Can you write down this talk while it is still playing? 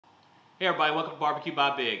Hey everybody, welcome to Barbecue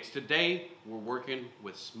by Biggs. Today we're working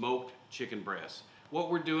with smoked chicken breasts.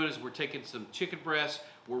 What we're doing is we're taking some chicken breasts,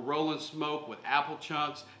 we're rolling smoke with apple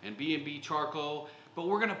chunks and B&B charcoal, but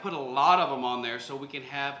we're gonna put a lot of them on there so we can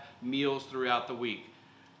have meals throughout the week.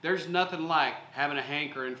 There's nothing like having a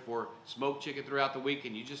hankering for smoked chicken throughout the week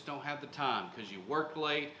and you just don't have the time because you work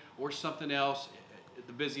late or something else.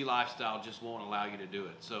 The busy lifestyle just won't allow you to do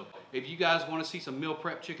it. So if you guys want to see some meal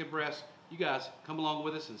prep chicken breasts, you guys come along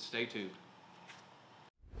with us and stay tuned.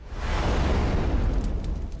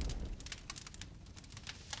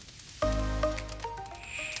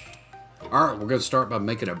 All right, we're gonna start by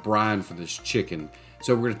making a brine for this chicken.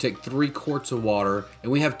 So we're gonna take 3 quarts of water, and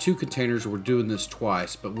we have 2 containers. We're doing this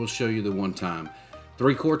twice, but we'll show you the one time.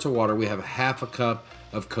 3 quarts of water, we have ½ a cup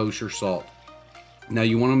of kosher salt. Now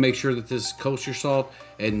you wanna make sure that this is kosher salt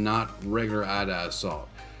and not regular iodized salt.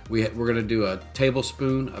 We're gonna do a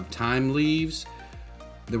tablespoon of thyme leaves,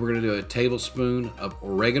 then we're gonna do a tablespoon of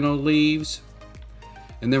oregano leaves,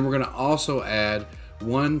 and then we're gonna also add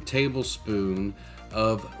 1 tablespoon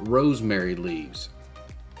of rosemary leaves.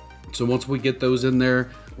 So once we get those in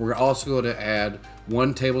there, we're also going to add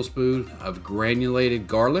 1 tablespoon of granulated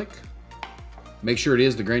garlic. Make sure it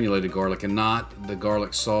is the granulated garlic and not the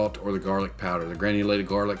garlic salt or the garlic powder. The granulated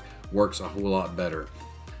garlic works a whole lot better.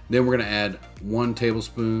 Then we're going to add 1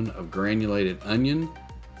 tablespoon of granulated onion.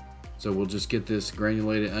 So we'll just get this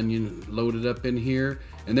granulated onion loaded up in here,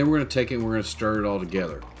 and then we're going to take it and we're going to stir it all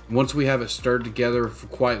together. Once we have it stirred together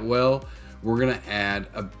quite well, we're going to add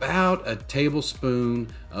about a tablespoon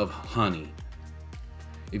of honey.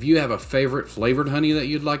 If you have a favorite flavored honey that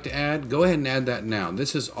you'd like to add, go ahead and add that now.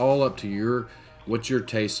 This is all up to what your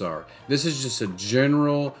tastes are. This is just a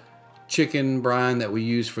general chicken brine that we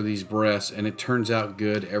use for these breasts, and it turns out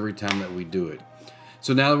good every time that we do it.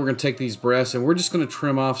 So now that we're going to take these breasts and we're just going to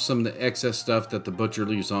trim off some of the excess stuff that the butcher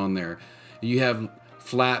leaves on there. You have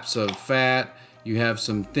flaps of fat, you have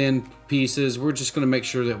some thin pieces. We're just going to make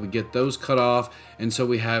sure that we get those cut off, and so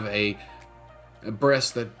we have a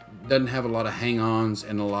breast that doesn't have a lot of hang-ons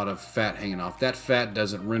and a lot of fat hanging off. That fat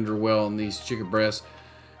doesn't render well in these chicken breasts.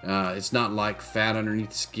 It's not like fat underneath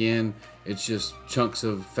the skin. It's just chunks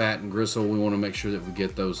of fat and gristle. We want to make sure that we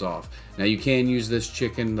get those off. Now you can use this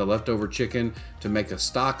chicken, the leftover chicken, to make a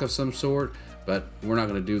stock of some sort, but we're not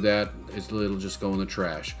going to do that. It'll just go in the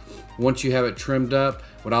trash. Once you have it trimmed up,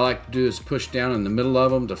 what I like to do is push down in the middle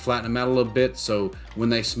of them to flatten them out a little bit, so when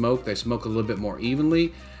they smoke a little bit more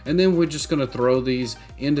evenly. And then we're just going to throw these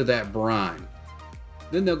into that brine.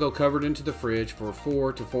 Then they'll go covered into the fridge for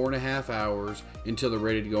 4 to 4.5 hours until they're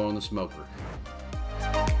ready to go on the smoker.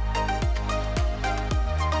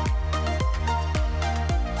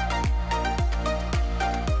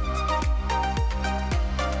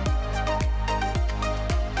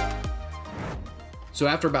 So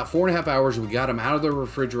after about 4.5 hours, we got them out of the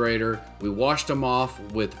refrigerator, we washed them off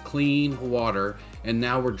with clean water, and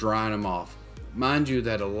now we're drying them off. Mind you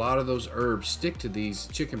that a lot of those herbs stick to these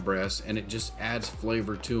chicken breasts and it just adds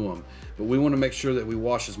flavor to them. But we want to make sure that we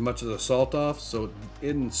wash as much of the salt off so it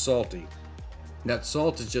isn't salty. That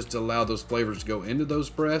salt is just to allow those flavors to go into those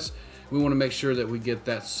breasts. We want to make sure that we get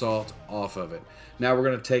that salt off of it. Now we're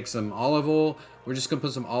going to take some olive oil. We're just going to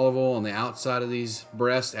put some olive oil on the outside of these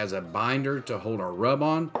breasts as a binder to hold our rub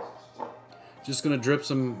on. Just going to drip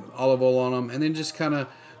some olive oil on them and then just kind of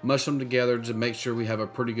mush them together to make sure we have a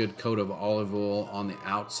pretty good coat of olive oil on the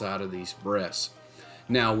outside of these breasts.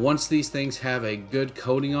 Now once these things have a good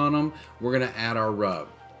coating on them, we're going to add our rub.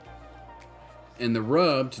 And the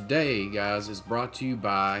rub today, guys, is brought to you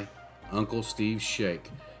by Uncle Steve's Shake.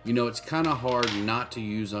 You know, it's kind of hard not to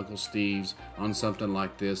use Uncle Steve's on something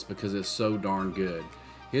like this because it's so darn good.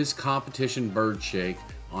 His competition bird shake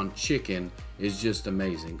on chicken is just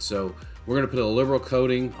amazing. So we're going to put a liberal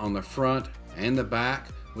coating on the front and the back.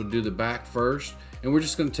 We'll do the back first, and we're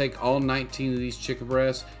just going to take all 19 of these chicken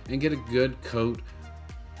breasts and get a good coat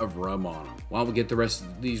of rub on them. While we get the rest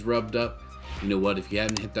of these rubbed up, you know what, if you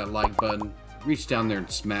haven't hit that like button, reach down there and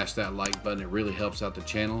smash that like button. It really helps out the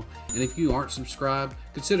channel. And if you aren't subscribed,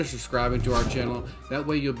 consider subscribing to our channel. That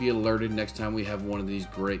way you'll be alerted next time we have one of these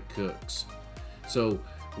great cooks. So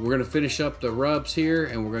we're going to finish up the rubs here,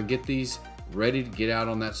 and we're going to get these ready to get out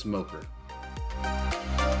on that smoker.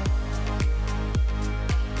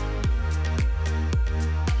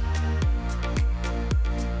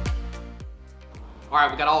 All right,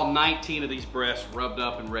 we got all 19 of these breasts rubbed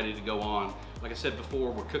up and ready to go on. Like I said before,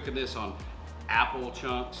 we're cooking this on apple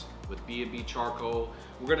chunks with B&B charcoal.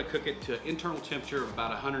 We're gonna cook it to internal temperature of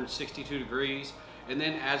about 162 degrees. And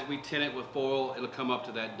then as we tin it with foil, it'll come up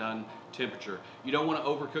to that done temperature. You don't want to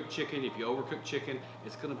overcook chicken. If you overcook chicken,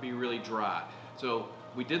 it's going to be really dry. So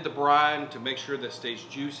We did the brine to make sure that it stays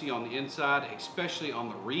juicy on the inside, especially on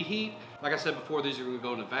the reheat. Like I said before, these are going to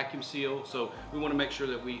go in a vacuum seal, so we want to make sure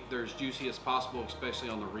that they're as juicy as possible, especially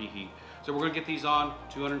on the reheat. So we're going to get these on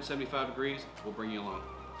 275 degrees. We'll bring you along.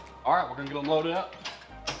 All right, we're going to get them loaded up.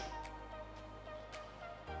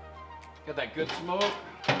 Got that good smoke.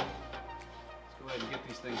 Let's go ahead and get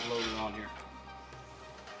these things loaded on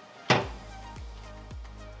here.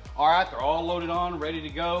 All right, they're all loaded on, ready to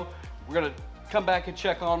go. We're going to come back and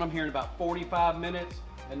check on them here in about 45 minutes,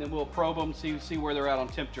 and then we'll probe them, see where they're at on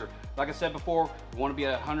temperature. Like I said before, we want to be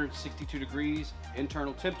at 162 degrees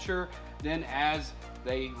internal temperature. Then as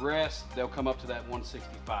they rest, they'll come up to that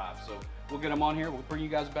 165. So we'll get them on here. We'll bring you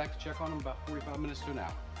guys back to check on them about 45 minutes to an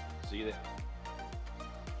hour. See you there.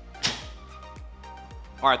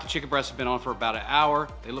 All right, the chicken breasts have been on for about an hour.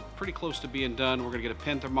 They look pretty close to being done. We're gonna get a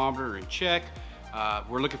pen thermometer and check.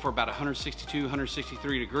 We're looking for about 162,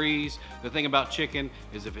 163 degrees. The thing about chicken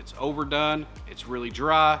is if it's overdone, it's really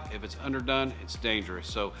dry. If it's underdone, it's dangerous.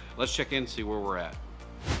 So let's check in and see where we're at.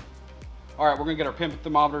 All right, we're gonna get our pen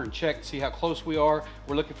thermometer and check and see how close we are.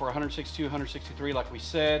 We're looking for 162, 163 like we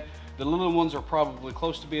said. The little ones are probably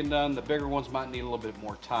close to being done. The bigger ones might need a little bit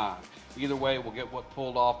more time. Either way, we'll get what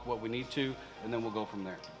pulled off, what we need to, and then we'll go from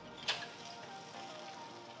there.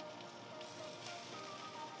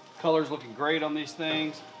 Color's looking great on these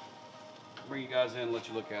things. Bring you guys in and let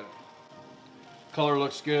you look at it. Color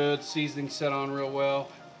looks good, seasoning set on real well.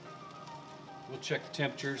 We'll check the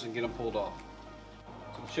temperatures and get them pulled off.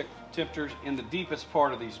 So we'll check the temperatures in the deepest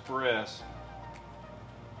part of these breasts.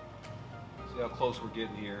 See how close we're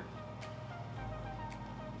getting here.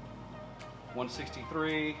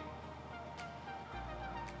 163.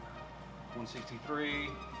 163.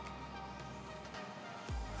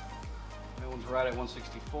 That one's right at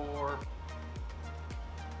 164.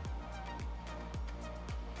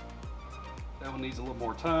 That one needs a little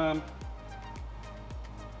more time.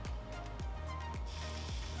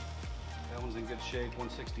 That one's in good shape,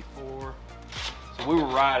 164. So we were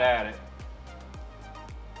right at it.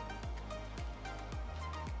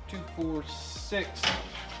 246.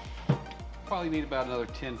 Probably need about another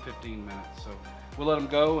 10, 15 minutes. So we'll let them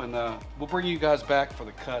go, and we'll bring you guys back for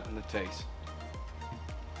the cut and the taste.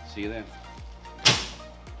 See you then.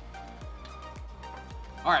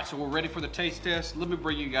 All right, so we're ready for the taste test. Let me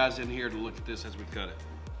bring you guys in here to look at this as we cut it.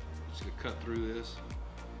 Just gonna cut through this.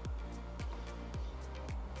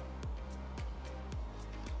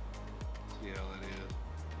 See how that is.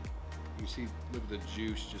 You can see, look at the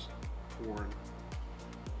juice just pouring.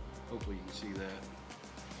 Hopefully you can see that.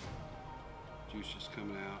 Juice just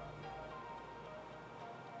coming out.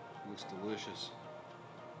 Looks delicious.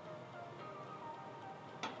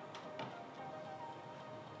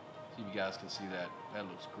 See if you guys can see that. That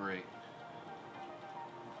looks great.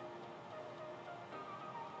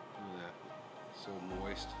 Look at that. So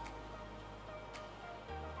moist.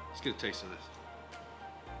 Let's get a taste of this.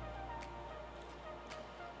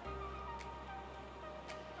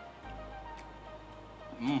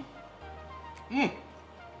 Mmm. Mmm.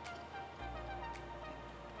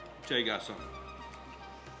 Tell you guys something.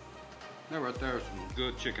 That right there is some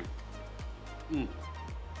good chicken. Mmm.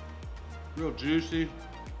 Real juicy.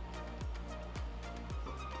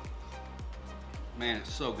 Man,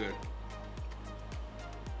 it's so good.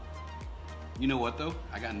 You know what though?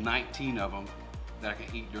 I got 19 of them that I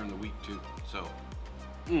can eat during the week too. So,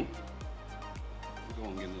 we'll go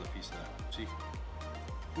and get another piece of that. See?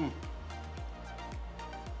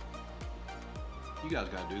 You guys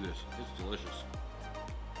gotta do this. It's delicious.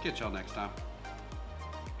 Catch y'all next time.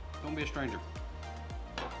 Don't be a stranger.